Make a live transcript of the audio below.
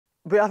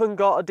We haven't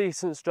got a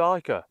decent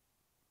striker.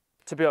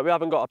 To be honest, we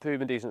haven't got a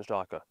proven decent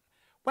striker.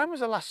 When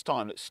was the last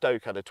time that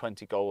Stoke had a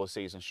 20-goal a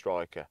season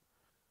striker?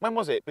 When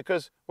was it?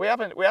 Because we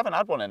haven't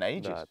had one in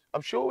ages. No.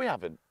 I'm sure we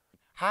haven't.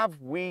 Have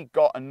we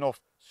got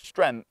enough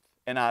strength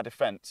in our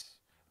defence?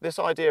 This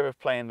idea of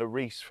playing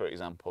Lloris, for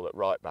example, at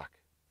right back.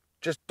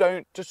 Just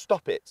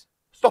stop it.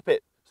 Stop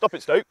it. Stop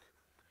it, Stoke.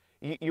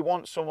 You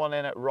want someone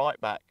in at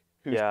right back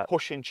who's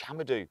pushing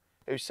Chamadou,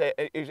 who's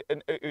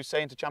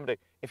saying to Chamadou,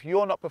 if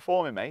you're not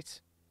performing,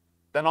 mate,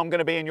 then I'm going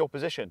to be in your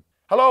position.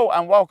 Hello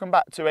and welcome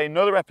back to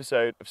another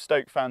episode of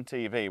Stoke Fan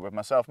TV with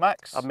myself,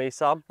 Max. And me,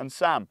 Sam. And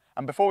Sam.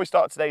 And before we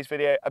start today's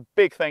video, a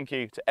big thank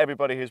you to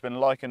everybody who's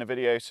been liking the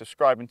video,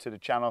 subscribing to the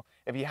channel.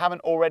 If you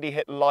haven't already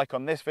hit like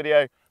on this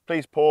video,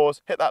 please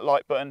pause, hit that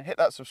like button, hit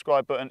that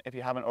subscribe button if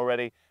you haven't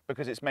already,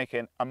 because it's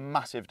making a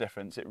massive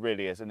difference. It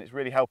really is. And it's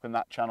really helping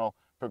that channel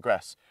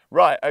progress.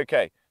 Right,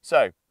 okay.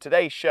 So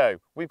today's show,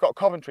 we've got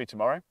Coventry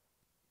tomorrow,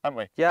 haven't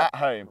we? Yeah. At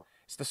home.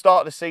 It's the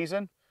start of the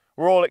season.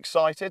 We're all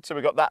excited, so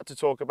we've got that to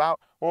talk about.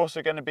 We're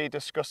also going to be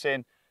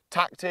discussing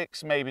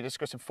tactics, maybe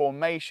discussing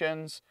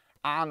formations,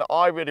 and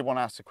I really want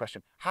to ask the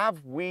question,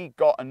 have we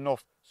got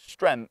enough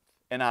strength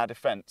in our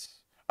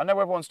defence? I know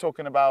everyone's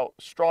talking about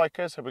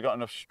strikers, have we got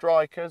enough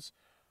strikers?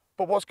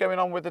 But what's going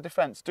on with the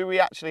defence? Do we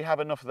actually have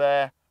enough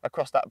there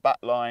across that back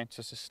line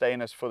to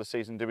sustain us for the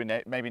season? Do we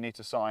maybe need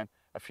to sign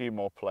a few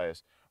more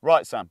players?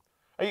 Right, Sam,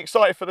 are you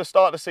excited for the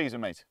start of the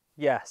season, mate?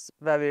 Yes,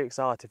 very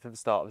excited for the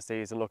start of the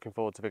season, looking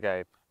forward to the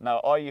game. Now,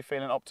 are you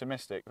feeling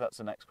optimistic? That's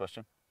the next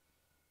question.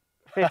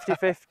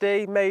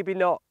 50-50, maybe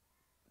not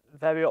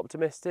very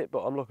optimistic, but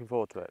I'm looking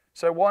forward to it.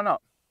 So why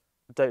not?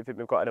 I don't think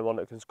we've got anyone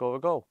that can score a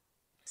goal,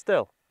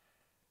 still.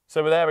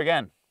 So we're there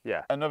again.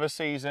 Yeah. Another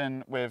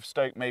season with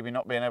Stoke maybe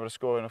not being able to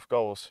score enough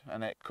goals,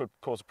 and it could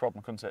cause a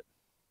problem, couldn't it?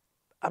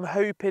 I'm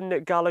hoping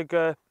that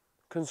Gallagher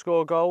can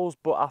score goals,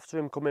 but after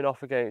him coming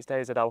off against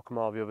AZ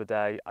Alkmaar the other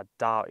day, I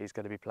doubt he's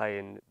going to be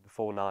playing the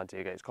full 90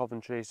 against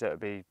Coventry, so it'll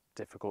be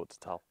difficult to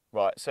tell.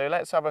 Right, so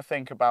let's have a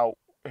think about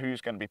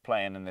who's going to be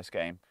playing in this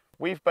game.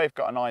 We've both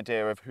got an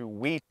idea of who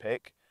we'd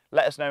pick.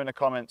 Let us know in the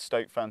comments,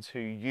 Stoke fans, who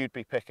you'd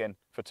be picking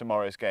for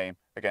tomorrow's game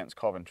against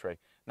Coventry.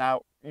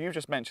 Now, you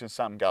just mentioned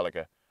Sam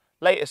Gallagher.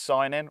 Latest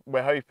signing,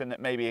 we're hoping that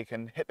maybe he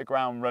can hit the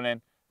ground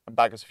running and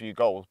bag us a few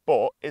goals,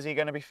 but is he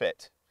going to be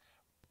fit?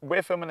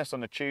 We're filming this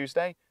on a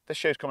Tuesday. This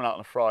show's coming out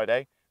on a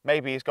Friday.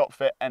 Maybe he's got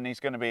fit and he's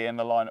going to be in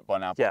the lineup by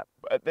now. Yeah.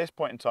 But at this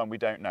point in time, we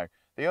don't know.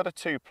 The other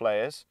two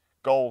players,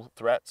 goal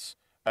threats,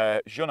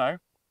 Juno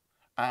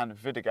and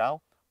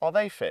Vidigal, are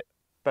they fit?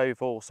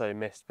 Both also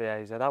missed the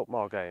AZ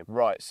Alkmaar game.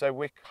 Right, so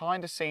we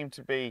kind of seem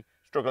to be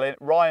struggling.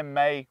 Ryan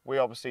May, we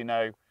obviously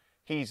know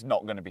he's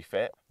not going to be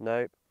fit.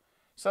 Nope.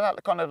 So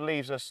that kind of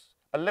leaves us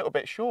a little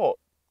bit short,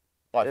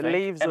 I think,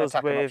 leaves in us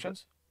attacking with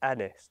options.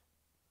 Ennis.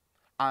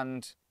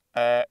 And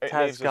it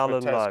leaves us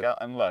with Tezgal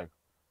and Lowe.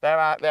 There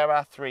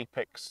are three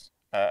picks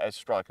as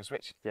strikers,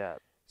 which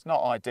it's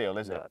not ideal,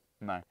 is it?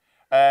 No.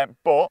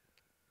 But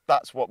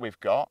that's what we've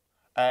got.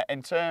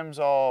 In terms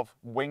of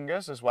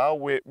wingers as well,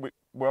 we're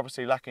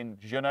obviously lacking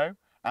Juno.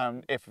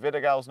 And if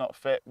Vidigal's not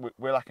fit,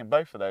 we're lacking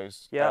both of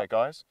those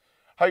guys.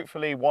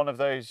 Hopefully one of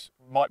those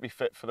might be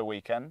fit for the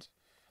weekend.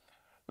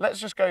 Let's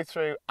just go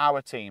through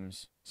our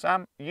teams.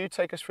 Sam, you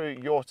take us through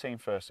your team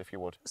first, if you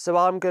would. So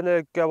I'm going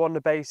to go on the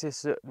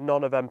basis that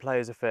none of them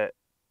players are fit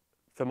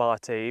for my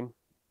team,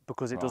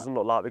 because it doesn't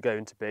look like they're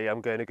going to be.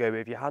 I'm going to go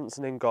with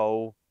Johansson in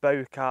goal,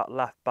 Bocat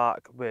left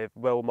back with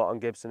Wilmot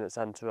and Gibson at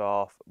centre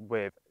half,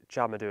 with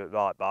Chamadou at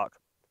right back.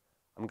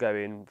 I'm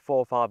going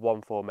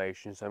 4-5-1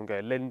 formation, so I'm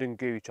going Lyndon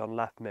Gooch on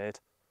left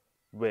mid,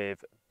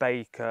 with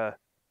Baker,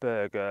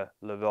 Berger,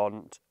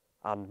 Laurent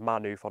and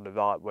Manouf on the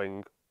right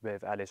wing,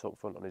 with Ellis up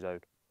front on his own.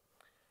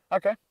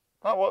 Okay,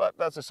 well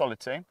that's a solid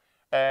team.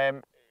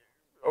 I'll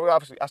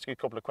obviously ask you a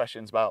couple of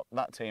questions about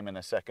that team in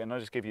a second. I'll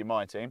just give you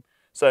my team.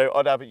 So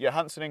I'd have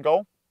Johansson in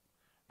goal.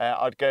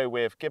 I'd go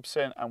with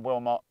Gibson and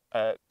Wilmot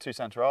two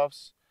centre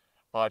halves.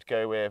 I'd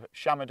go with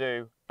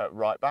Chamadou at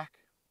right back,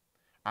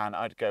 and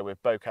I'd go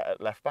with Bocat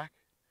at left back.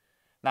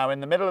 Now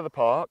in the middle of the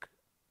park,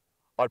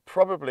 I'd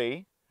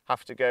probably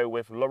have to go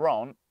with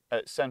Laurent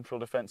at central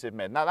defensive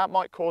mid. Now that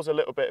might cause a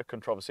little bit of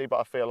controversy, but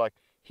I feel like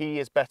he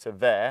is better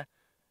there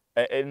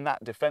in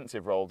that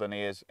defensive role than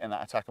he is in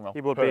that attacking role.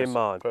 He would be in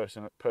mine.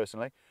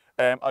 Personally.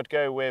 I'd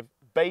go with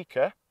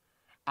Baker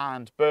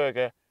and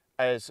Berger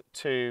as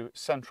two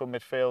central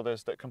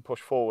midfielders that can push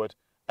forward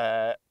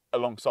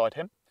alongside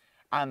him.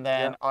 And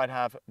then I'd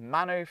have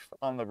Manouf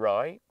on the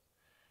right.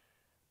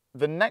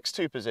 The next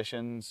two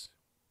positions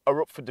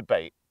are up for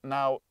debate.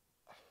 Now,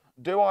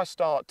 do I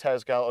start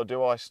Tezgal or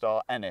do I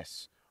start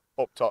Ennis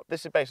up top?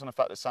 This is based on the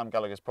fact that Sam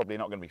Gallagher's probably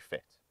not going to be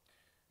fit.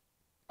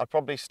 I'd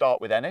probably start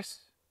with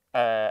Ennis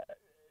up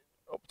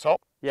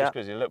top, just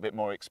because he's a little bit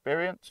more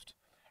experienced.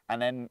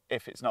 And then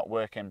if it's not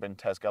working, bring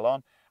Tezgal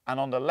on. And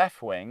on the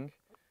left wing,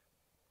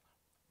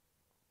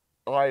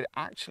 I'd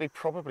actually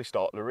probably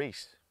start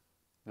Lloris.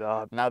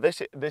 Now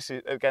this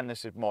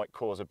might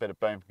cause a bit of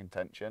bone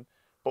contention,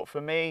 but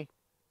for me,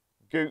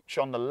 Gooch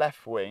on the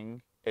left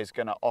wing is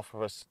going to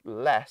offer us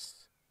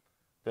less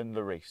than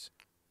Lloris.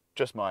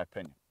 Just my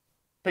opinion.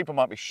 People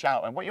might be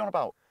shouting, what are you on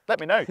about? Let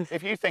me know.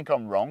 If you think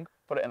I'm wrong,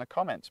 put it in the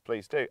comments,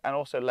 please do. And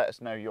also let us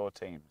know your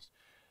teams.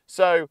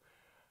 So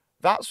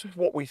that's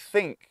what we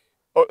think,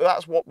 or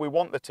that's what we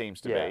want the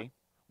teams to be.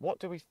 What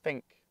do we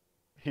think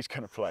he's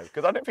going to play?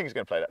 Because I don't think he's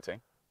going to play that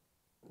team.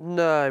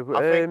 No.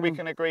 I think we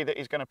can agree that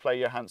he's going to play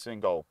Johansson in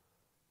goal.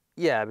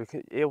 Yeah,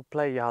 because he'll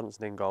play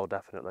Johansson in goal,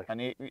 definitely.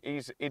 And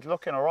he's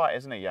looking all right,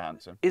 isn't he,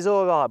 Johansson? He's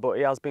all right, but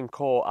he has been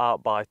caught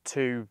out by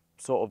 2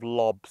 sort of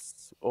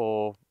lobs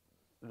or,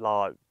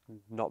 like,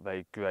 not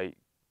very great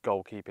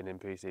goalkeeping in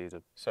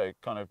pre-season. So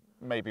kind of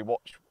maybe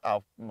watch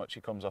how much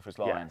he comes off his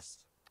line. Yes.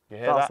 You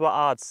hear That's that? what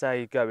I'd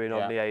say going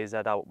on the AZ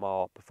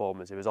Alkmaar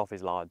performance. He was off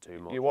his line too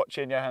much. You're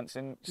watching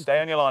Johansson, stay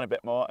on your line a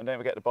bit more and don't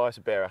forget to buy us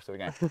a beer after the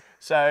game.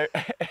 So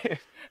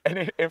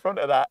in front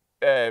of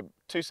that,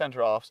 2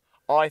 centre-halves,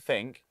 I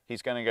think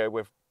he's going to go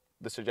with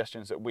the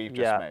suggestions that we've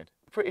just made.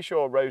 Pretty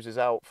sure Rose is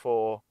out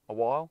for a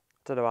while.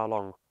 Don't know how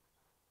long.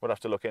 We'll have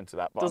to look into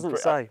that. But Doesn't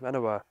say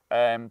anywhere.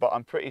 But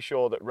I'm pretty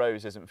sure that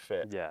Rose isn't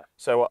fit. Yeah.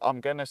 So I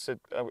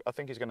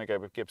think he's going to go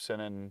with Gibson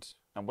and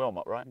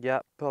Wilmot, right? Yeah,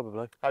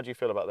 probably. How do you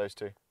feel about those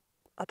 2?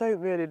 I don't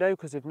really know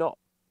because I've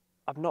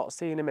not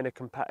seen him in a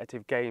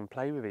competitive game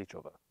play with each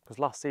other. Because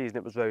last season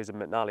it was Rose and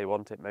McNally who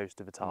won it most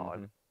of the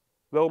time.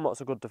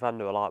 Wilmot's a good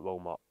defender. I like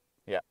Wilmot.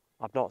 Yeah.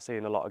 I've not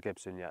seen a lot of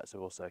Gibson yet,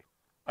 so we'll see.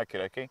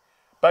 Okay.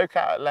 Bocat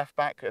at left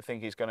back. I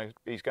think he's going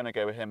to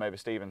go with him over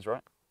Stevens,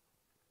 right?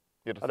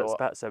 I'd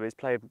expect so. He's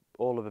played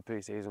all of the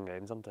pre-season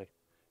games, hasn't he?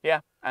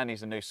 Yeah, and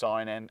he's a new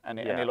signing, and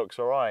he looks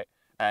all right.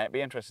 It'd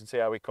be interesting to see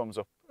how he comes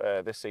up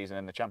this season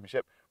in the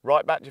Championship.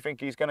 Right back, do you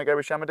think he's going to go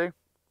with Chamadou?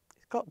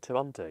 He's got to,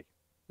 hasn't he?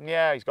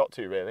 Yeah, he's got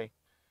to, really.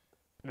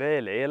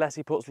 Really, unless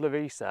he puts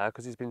Lloris there,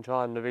 because he's been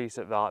trying Lloris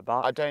at right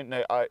back. I don't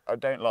know. I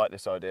don't like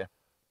this idea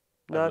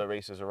of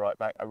Lloris as a right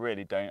back. I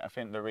really don't. I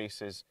think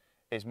Lloris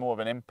is more of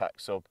an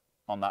impact sub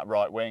on that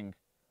right wing.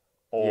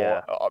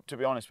 Or, to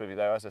be honest with you,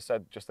 though, as I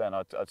said just then,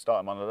 I'd start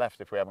him on the left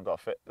if we haven't got a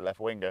fit left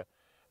winger.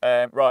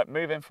 Right,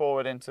 moving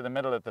forward into the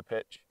middle of the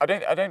pitch. I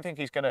don't think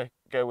he's going to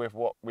go with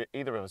what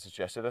either of us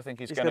suggested. I think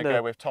he's going to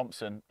go with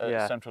Thompson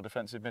at central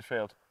defensive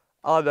midfield.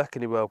 I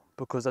reckon he will,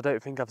 because I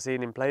don't think I've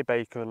seen him play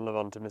Baker and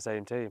Laurent in the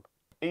same team.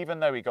 Even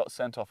though he got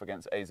sent off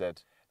against AZ.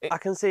 I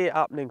can see it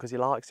happening because he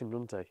likes him,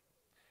 doesn't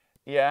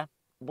he? Yeah.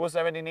 Was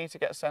there any need to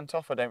get sent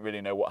off? I don't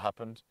really know what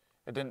happened.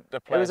 It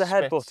was a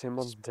headbutting,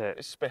 wasn't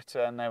it?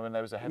 Spitter, and then when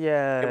there was a head.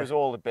 Yeah. It was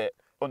all a bit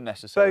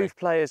unnecessary. Both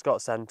players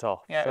got sent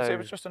off. Yeah, so it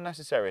was just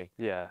unnecessary.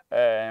 Yeah.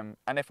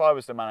 And if I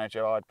was the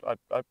manager, I'd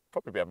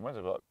probably be having words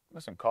like,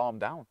 listen, calm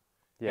down.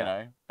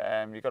 Yeah. You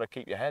know, you've got to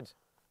keep your head.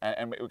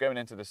 And we're going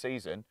into the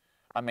season.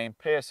 I mean,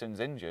 Pearson's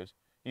injured.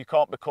 You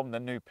can't become the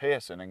new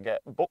Pearson and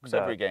get books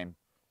every game.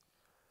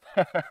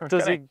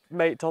 Does he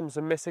make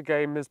Thompson miss a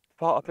game as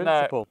part of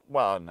principle? No,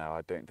 well, no,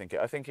 I don't think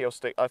it. I think he'll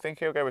stick. I think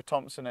he'll go with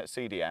Thompson at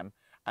CDM,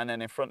 and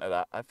then in front of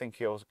that, I think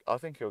he'll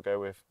go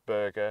with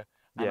Berger,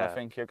 and I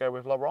think he'll go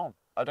with Laurent.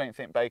 I don't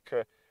think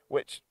Baker,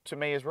 which to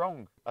me is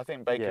wrong. I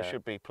think Baker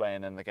should be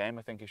playing in the game.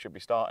 I think he should be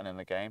starting in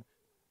the game.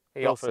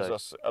 He offers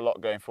us a lot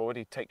going forward.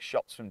 He takes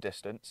shots from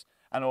distance,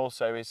 and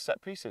also his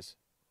set pieces.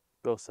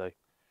 We'll see.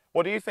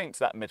 What do you think to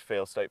that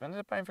midfield statement? Is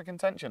it playing for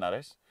contention, that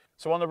is?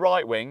 So on the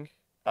right wing,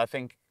 I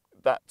think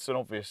that's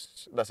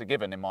a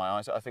given in my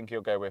eyes. I think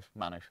he'll go with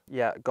Manu.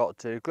 Yeah, got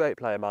to. Great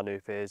player Manu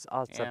is.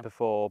 As I said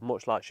before,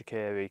 much like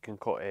Shaqiri, he can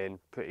cut in,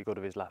 pretty good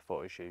with his left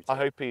footed shooting. I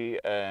hope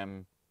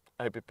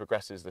he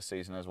progresses this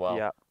season as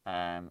well.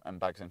 And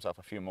bags himself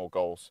a few more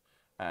goals.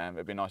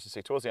 It'd be nice to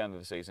see towards the end of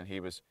the season he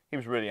was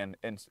really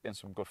in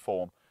some good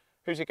form.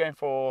 Who's he going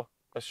for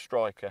as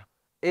striker?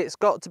 It's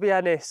got to be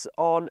Ennis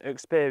on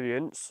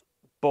experience,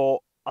 but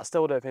I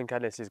still don't think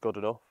Ennis is good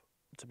enough,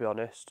 to be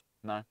honest.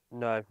 No?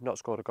 No, not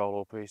scored a goal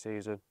all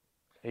pre-season.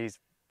 He's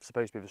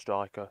supposed to be the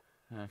striker.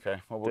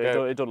 Okay. Well,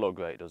 it doesn't look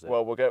great, does it?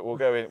 Well, we'll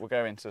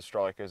go into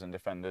strikers and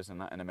defenders and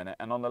that in a minute.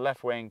 And on the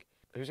left wing,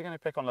 who's he going to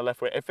pick on the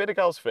left wing? If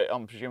Vidigal's fit,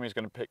 I'm presuming he's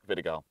going to pick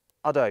Vidigal.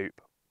 I'd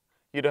hope.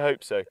 You'd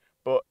hope so.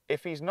 But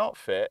if he's not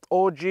fit...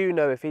 Or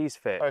Juno if he's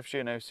fit. Oh, if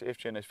Juno's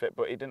fit,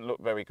 but he didn't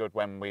look very good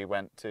when we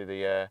went to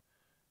the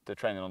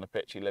training on the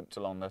pitch. He limped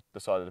along the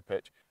side of the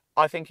pitch.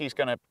 I think he's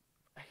going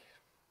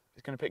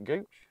to pick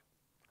Gooch.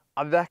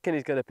 I reckon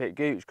he's going to pick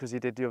Gooch because he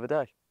did the other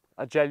day.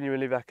 I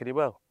genuinely reckon he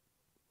will.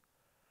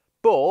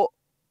 But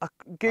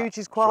Gooch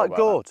is quite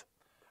good.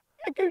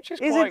 Yeah, Gooch is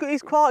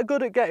he's quite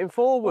good at getting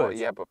forward. Well,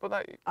 yeah, but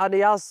that... And he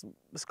has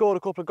scored a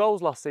couple of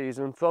goals last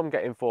season from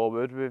getting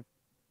forward with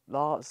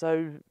that.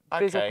 So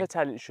there's a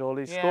potential.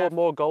 He's scored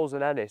more goals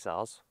than Ennis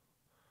has.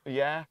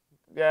 Yeah,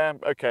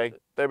 okay.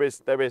 There is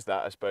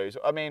that, I suppose.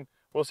 I mean,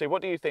 we'll see.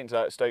 What do you think to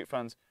that, Stoke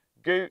fans?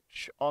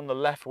 Gooch on the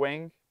left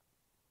wing.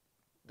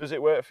 Does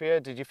it work for you?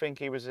 Did you think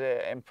he was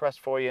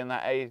impressed for you in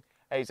that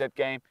AZ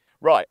game?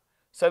 Right,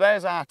 so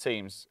there's our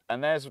teams,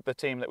 and there's the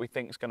team that we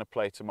think is going to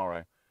play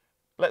tomorrow.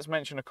 Let's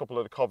mention a couple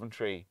of the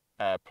Coventry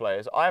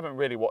players. I haven't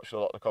really watched a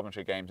lot of the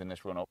Coventry games in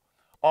this run-up.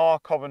 Are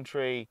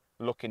Coventry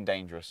looking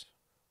dangerous?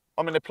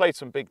 I mean, they played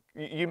some big...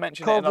 You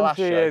mentioned it in the last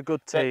show. Coventry are a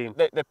good team.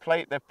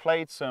 They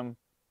played some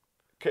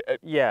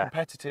Yeah.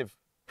 competitive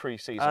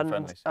pre-season And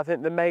friendlies. I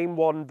think the main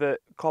one that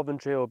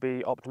Coventry will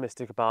be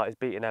optimistic about is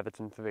beating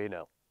Everton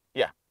 3-0.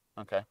 Yeah.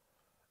 Okay.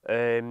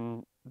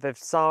 They've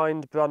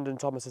signed Brandon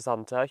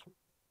Thomas-Asante,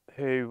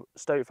 who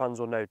Stoke fans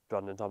will know.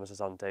 Brandon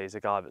Thomas-Asante is a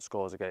guy that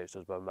scores against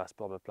us when West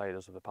Brom have played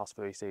us for the past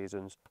 3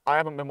 seasons. I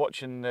haven't been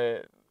watching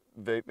the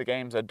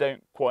games. I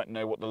don't quite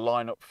know what the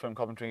lineup from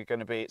Coventry are going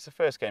to be. It's the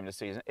first game of the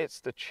season. It's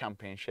the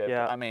Championship.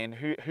 Yeah. I mean,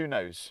 who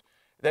knows?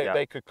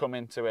 They could come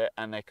into it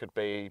and they could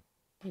be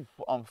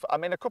on. I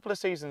mean, a couple of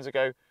seasons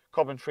ago,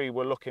 Coventry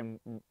were looking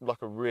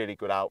like a really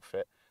good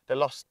outfit. They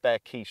lost their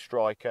key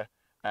striker.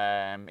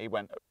 He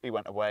went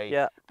away.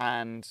 Yeah.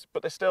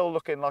 But they're still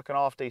looking like an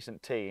half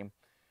decent team.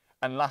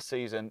 And last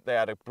season they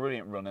had a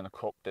brilliant run in the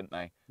cup, didn't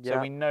they? Yeah.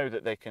 So we know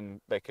that they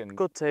can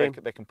Good team.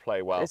 they can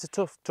play well. It's a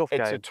tough game.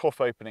 It's a tough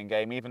opening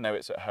game, even though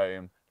it's at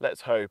home.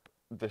 Let's hope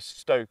the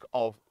Stoke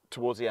of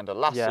towards the end of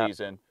last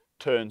season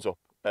turns up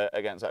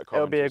against that Coventry.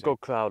 It'll be a team. good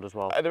crowd as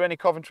well. Are there any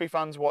Coventry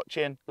fans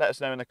watching? Let us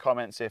know in the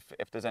comments if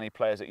there's any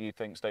players that you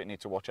think Stoke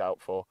need to watch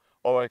out for.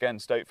 Or again,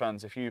 Stoke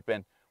fans, if you've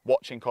been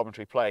watching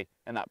Coventry play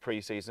in that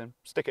pre-season,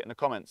 stick it in the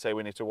comments. Say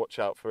we need to watch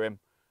out for him,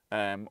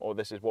 or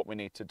this is what we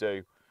need to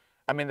do.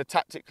 I mean,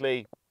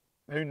 tactically,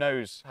 who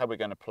knows how we're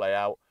going to play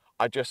out?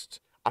 I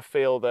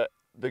feel that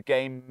the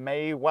game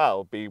may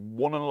well be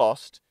won and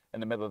lost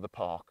in the middle of the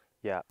park.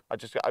 Yeah.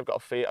 I've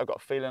got a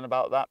feeling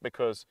about that,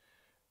 because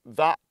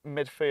that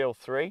midfield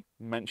three,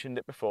 mentioned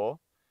it before,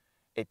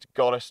 it's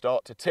got to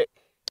start to tick.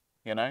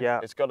 You know,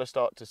 it's got to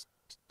start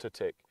to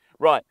tick.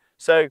 Right.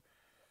 So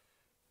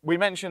we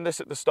mentioned this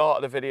at the start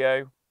of the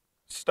video.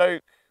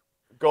 Stoke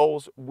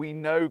goals. We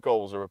know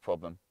goals are a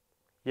problem.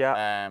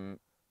 Yeah.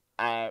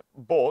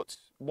 But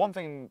one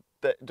thing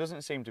that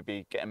doesn't seem to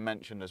be getting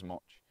mentioned as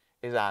much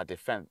is our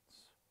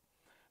defence.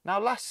 Now,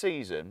 last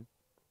season,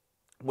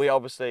 we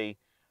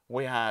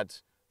had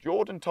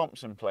Jordan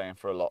Thompson playing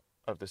for a lot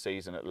of the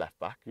season at left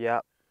back.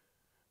 Yeah.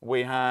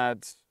 We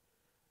had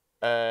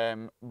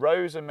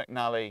Rose and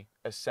McNally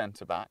as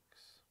centre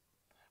backs,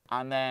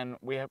 and then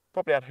we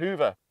probably had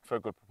Hoover for a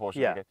good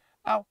proportion of the game.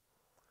 Now,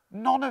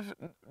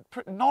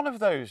 none of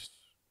those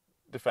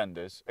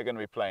defenders are going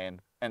to be playing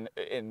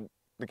in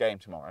the game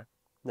tomorrow.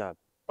 No.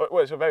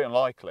 Well, it's very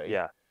unlikely.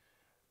 Yeah.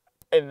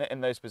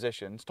 In those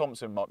positions,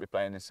 Thompson might be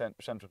playing in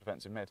central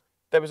defensive mid.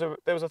 There was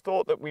a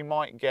thought that we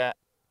might get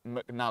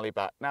McNally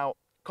back. Now,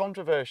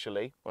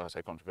 controversially, well, I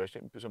say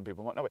controversially, some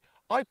people might know it.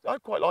 I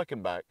quite like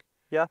him back.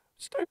 Yeah.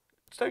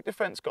 Stoke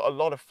defence got a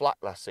lot of flack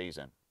last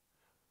season,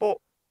 but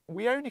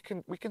we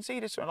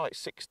conceded something like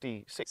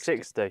 60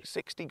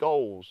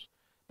 goals.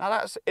 Now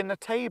that's in the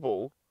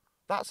table,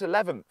 that's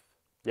 11th.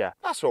 Yeah.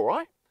 That's all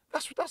right.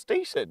 That's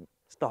decent.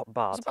 It's not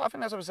bad. I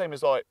think that's the same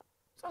as like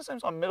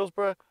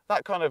Middlesbrough,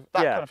 that kind of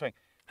thing.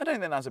 I don't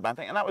think that's a bad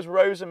thing. And that was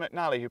Rose and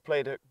McNally, who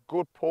played a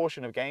good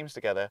portion of games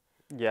together.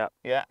 Yeah.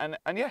 Yeah, and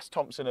yes,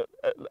 Thompson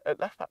at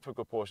left back for a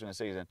good portion of the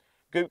season.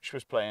 Gooch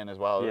was playing as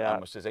well. Yeah. I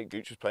must say,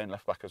 Gooch was playing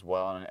left back as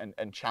well,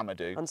 and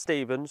Chamadou. And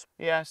Stevens.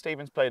 Yeah,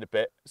 Stevens played a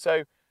bit.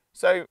 So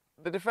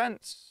the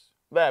defence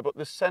there, but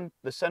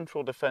the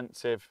central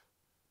defensive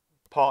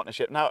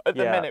partnership. Now, at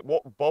the minute,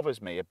 what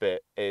bothers me a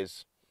bit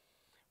is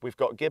we've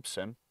got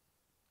Gibson,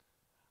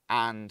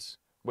 and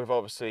we've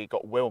obviously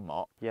got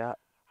Wilmot. Yeah.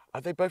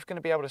 Are they both going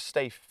to be able to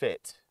stay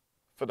fit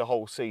for the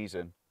whole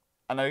season?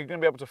 And are you going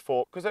to be able to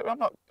afford? Because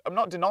I'm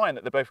not denying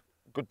that they're both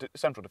good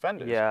central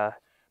defenders. Yeah.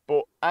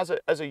 But as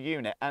a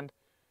unit, and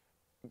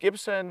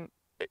Gibson,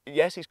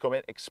 yes, he's come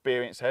in,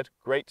 experienced head,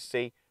 great to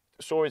see.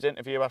 Saw his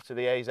interview after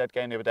the AZ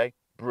game the other day,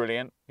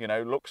 brilliant. You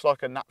know, looks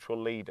like a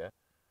natural leader.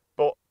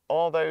 But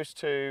are those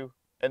two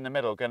in the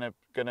middle going to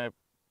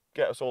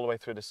get us all the way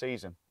through the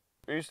season?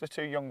 Who's the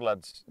two young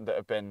lads that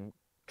have been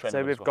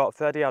trending? So we've got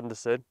Freddie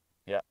Anderson.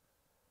 Yeah.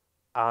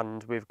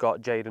 And we've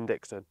got Jaden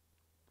Dixon.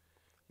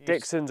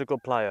 Dixon's a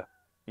good player.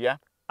 Yeah.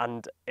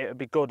 And it would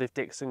be good if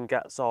Dixon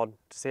gets on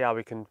to see how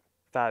we can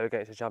fare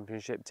against the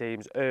Championship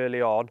teams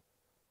early on,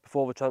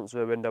 before the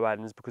transfer window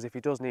ends, because if he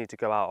does need to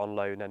go out on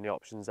loan, then the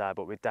option's there,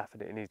 but we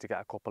definitely need to get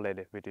a couple in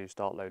if we do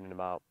start loaning him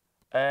out.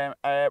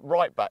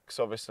 Right backs,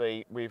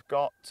 obviously, we've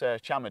got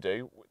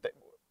Chamadou.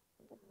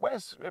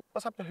 What's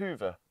happened to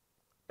Hoover?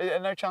 Is there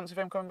no chance of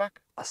him coming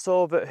back? I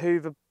saw that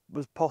Hoover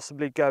was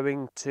possibly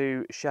going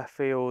to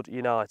Sheffield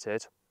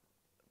United,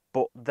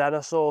 but then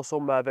I saw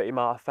somewhere that he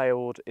might have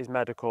failed his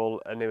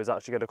medical and he was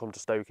actually going to come to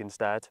Stoke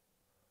instead.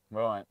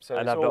 Right. So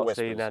and I've not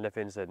seen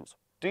anything since.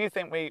 Do you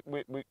think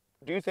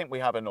we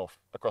have enough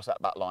across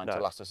that back line to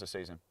last us a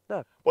season?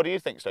 No. What do you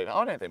think, Stok'e?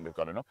 I don't think we've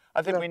got enough.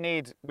 I think we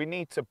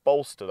need to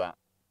bolster that,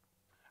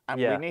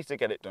 and we need to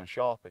get it done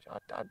sharpish.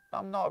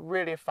 I'm not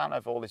really a fan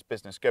of all this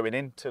business going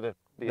into the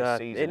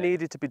season. It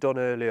needed to be done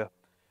earlier.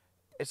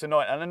 It's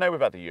annoying, and I know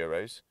we've had the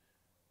Euros,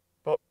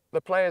 but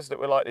the players that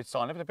we're likely to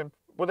sign, they've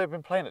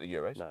been playing at the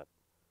Euros? No.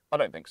 I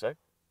don't think so.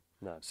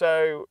 No.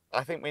 So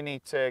I think we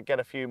need to get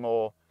a few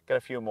more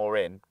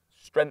in,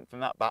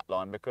 strengthen that back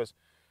line, because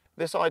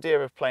this idea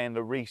of playing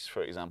Lloris,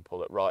 for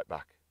example, at right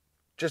back,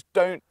 just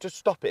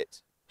stop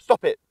it.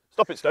 Stop it,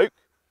 Stoke.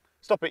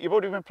 Stop it. You've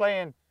already been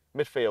playing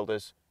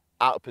midfielders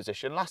out of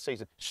position last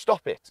season.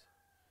 Stop it.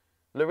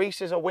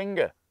 Lloris is a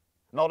winger,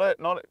 not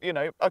you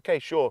know. Okay,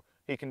 sure,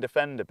 he can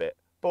defend a bit,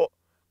 but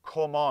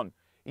come on,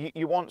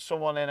 you want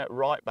someone in at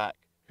right back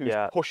who's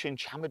pushing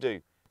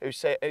Chamadou, who's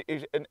saying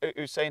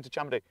to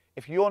Chamadou,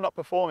 if you're not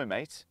performing,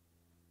 mate,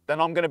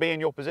 then I'm going to be in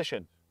your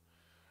position.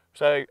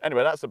 So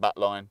anyway, that's the back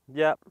line.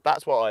 Yeah.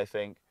 That's what I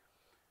think.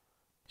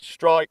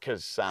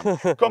 Strikers, Sam.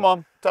 Come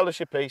on, tell us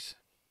your piece.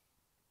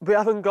 We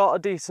haven't got a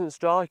decent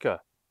striker.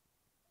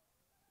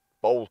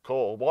 Bold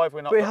call. Why have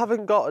we not? We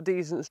haven't got a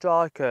decent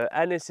striker.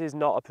 Ennis is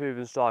not a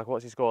proven striker.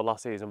 What's he scored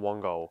last season?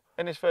 1 goal.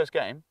 In his first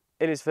game?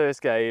 In his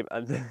first game,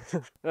 and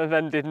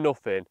then did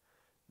nothing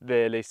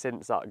really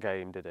since that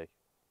game, did he?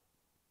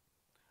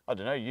 I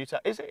don't know.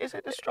 Is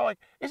it the strike?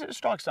 Is it the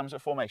strike Sam's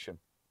at formation?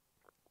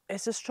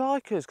 It's the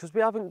strikers, because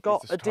we haven't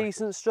got a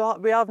decent striker.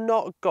 We have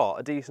not got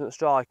a decent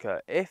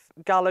striker. If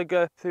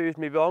Gallagher proves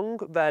me wrong,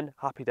 then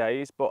happy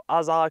days. But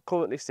as I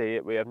currently see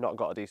it, we have not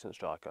got a decent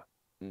striker.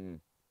 Mm.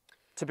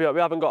 To be honest,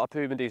 we haven't got a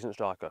proven decent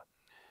striker.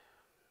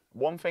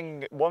 One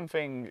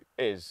thing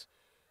is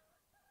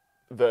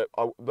that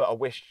I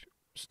wish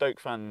Stoke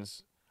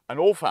fans and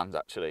all fans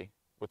actually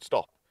would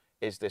stop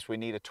is this: we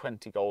need a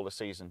 20-goal a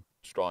season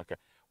striker.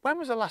 When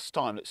was the last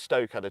time that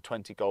Stoke had a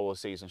 20-goal a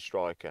season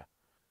striker?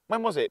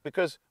 When was it?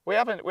 Because we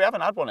haven't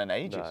had one in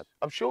ages. No.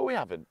 I'm sure we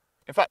haven't.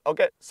 In fact, I'll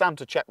get Sam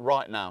to check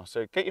right now.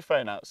 So get your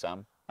phone out,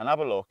 Sam, and have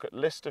a look at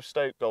list of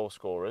Stoke goal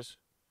scorers.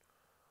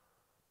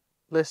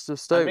 List of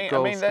Stoke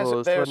goal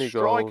scorers, there are 20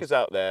 strikers goals.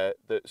 out there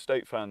that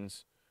Stoke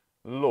fans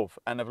love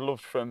and have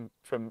loved from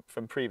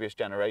previous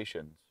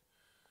generations.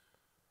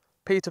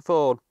 Peter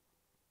Thorne.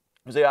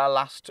 Was he our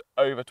last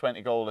over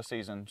 20-goal a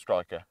season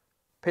striker?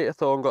 Peter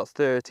Thorne got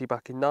 30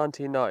 back in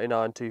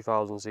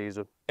 1999-2000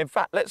 season. In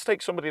fact, let's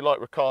take somebody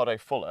like Ricardo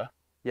Fuller.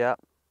 Yeah.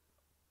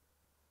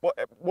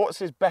 What's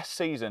his best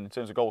season in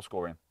terms of goal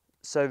scoring?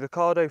 So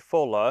Ricardo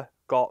Fuller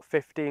got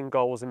 15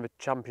 goals in the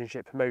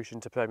Championship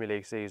promotion to Premier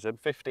League season.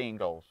 15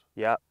 goals?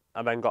 Yeah,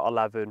 and then got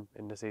 11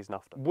 in the season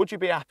after. Would you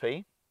be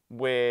happy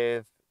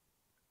with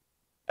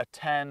a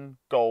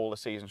 10-goal a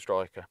season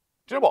striker?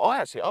 Do you know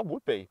what? I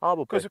would be. I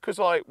would be. Because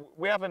like,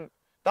 we haven't,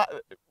 that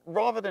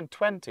rather than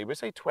 20, we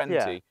say 20.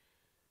 Yeah.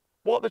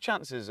 What are the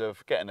chances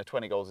of getting a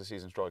 20 goals a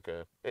season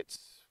striker?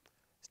 It's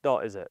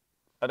not, is it?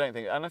 I don't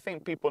think, and I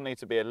think people need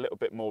to be a little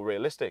bit more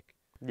realistic,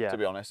 to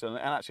be honest. And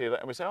actually,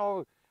 we say,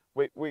 oh,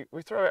 we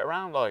throw it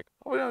around like,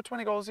 oh, we know,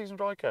 20 goals a season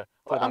striker.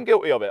 Well, I'm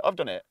guilty of it. I've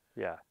done it.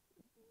 Yeah.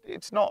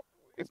 It's not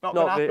going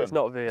to happen. It's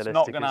not realistic, it's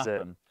not going to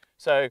happen.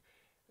 So,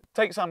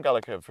 take Sam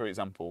Gallagher, for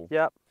example.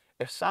 Yeah.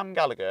 If Sam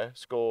Gallagher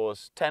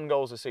scores 10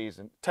 goals a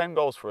season, 10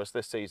 goals for us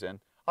this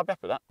season, I'd be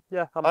happy with that.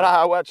 Yeah,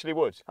 I actually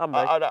would.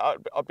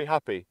 I'd be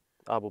happy.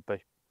 I would be.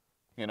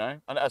 You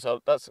know, and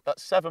that's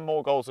 7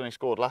 more goals than he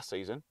scored last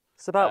season.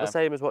 It's about the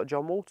same as what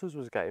John Walters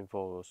was getting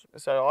for us.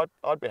 So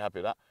I'd be happy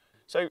with that.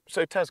 So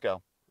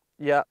Tesgal.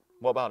 Yeah.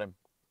 What about him?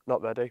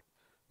 Not ready.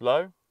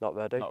 Low? Not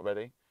ready. Not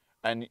ready.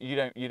 And you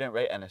don't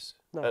rate Ennis.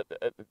 No.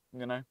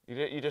 You know,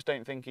 you just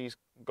don't think he's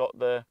got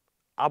the.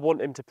 I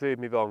want him to prove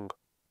me wrong.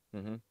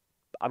 Mm-hmm.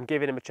 I'm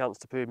giving him a chance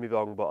to prove me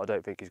wrong, but I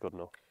don't think he's good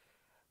enough.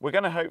 We're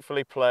going to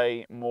hopefully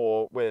play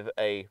more with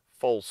a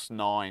false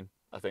 9,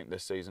 I think,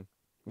 this season.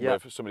 Yeah.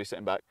 With somebody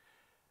sitting back.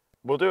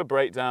 We'll do a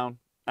breakdown,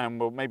 and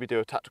we'll maybe do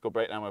a tactical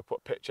breakdown. We'll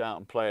put pitch out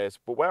and players.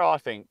 But where I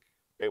think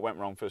it went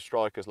wrong for the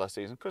strikers last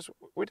season, because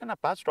we didn't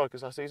have bad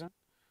strikers last season.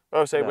 I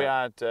would say we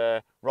had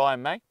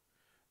Ryan May,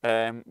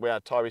 we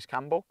had Tyrese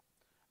Campbell.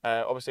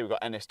 Obviously, we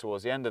got Ennis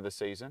towards the end of the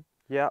season.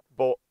 Yeah.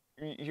 But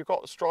you've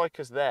got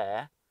strikers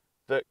there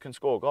that can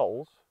score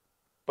goals,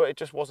 but it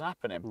just wasn't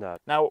happening. No.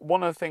 Now,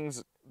 one of the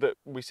things that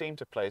we seem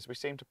to play is we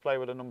seem to play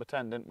with a number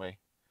 10, didn't we?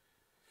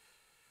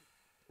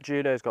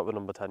 Juno's got the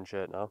number 10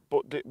 shirt now.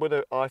 But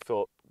I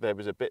thought there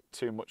was a bit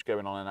too much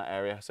going on in that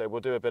area, so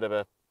we'll do a bit of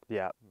a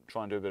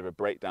try and do a bit of a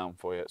breakdown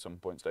for you at some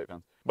point, Stoke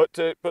fans. But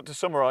to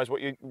summarise,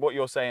 what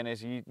you're saying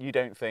is you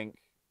don't think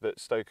that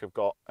Stoke have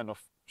got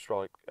enough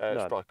strike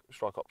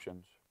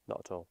options.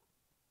 Not at all.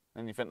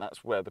 And you think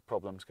that's where the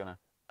problem's gonna?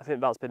 I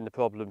think that's been the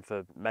problem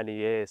for many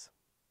years,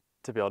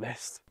 to be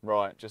honest.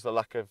 Right, just the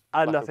lack of.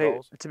 And I think,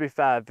 goals. to be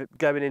fair,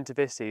 going into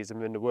this season,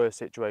 we're in the worst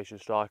situation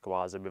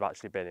striker-wise, and we've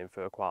actually been in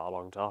for quite a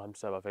long time.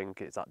 So I think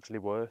it's actually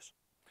worse.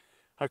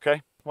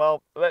 Okay,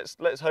 well let's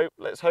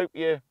hope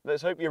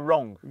you're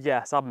wrong.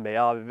 Yes, I'm me.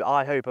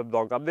 I hope I'm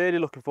wrong. I'm really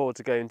looking forward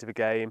to going to the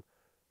game.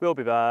 We'll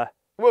be there.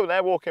 We'll be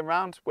there walking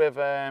around with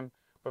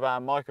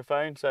our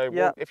microphone. So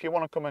if you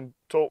want to come and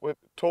talk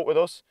with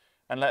us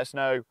and let us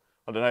know,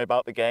 I don't know,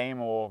 about the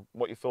game or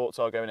what your thoughts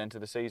are going into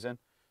the season.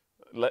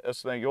 Let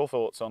us know your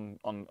thoughts on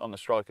the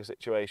striker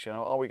situation.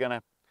 Are we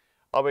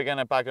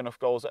gonna bag enough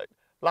goals?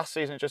 Last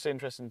season, just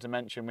interesting to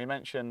mention, we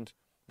mentioned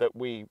that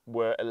we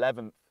were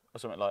 11th or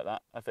something like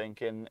that, I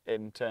think,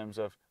 in terms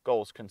of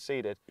goals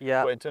conceded.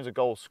 Yeah. But in terms of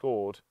goals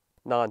scored,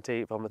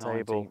 19th on the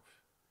table.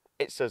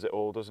 It says it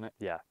all, doesn't it?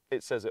 Yeah.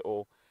 It says it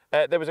all.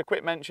 There was a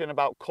quick mention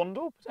about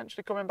Kundal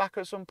potentially coming back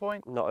at some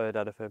point. Not heard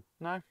anything.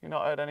 No, you've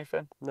not heard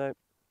anything? No.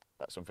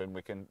 That's something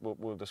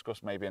we'll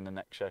discuss maybe in the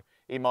next show.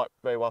 He might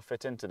very well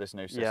fit into this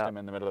new system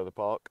in the middle of the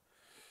park.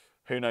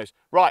 who knows?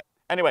 Right,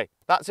 anyway,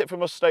 that's it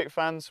from us Stoke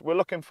fans. We're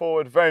looking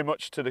forward very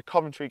much to the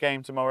Coventry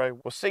game tomorrow.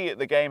 We'll see you at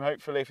the game,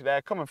 hopefully, if you're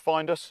there. Come and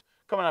find us,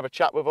 come and have a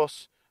chat with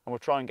us, and we'll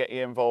try and get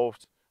you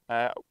involved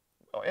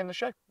in the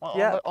show,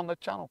 on the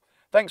channel.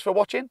 Thanks for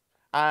watching,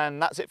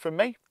 and that's it from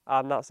me.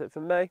 And that's it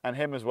from me. And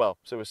him as well.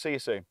 So we'll see you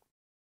soon.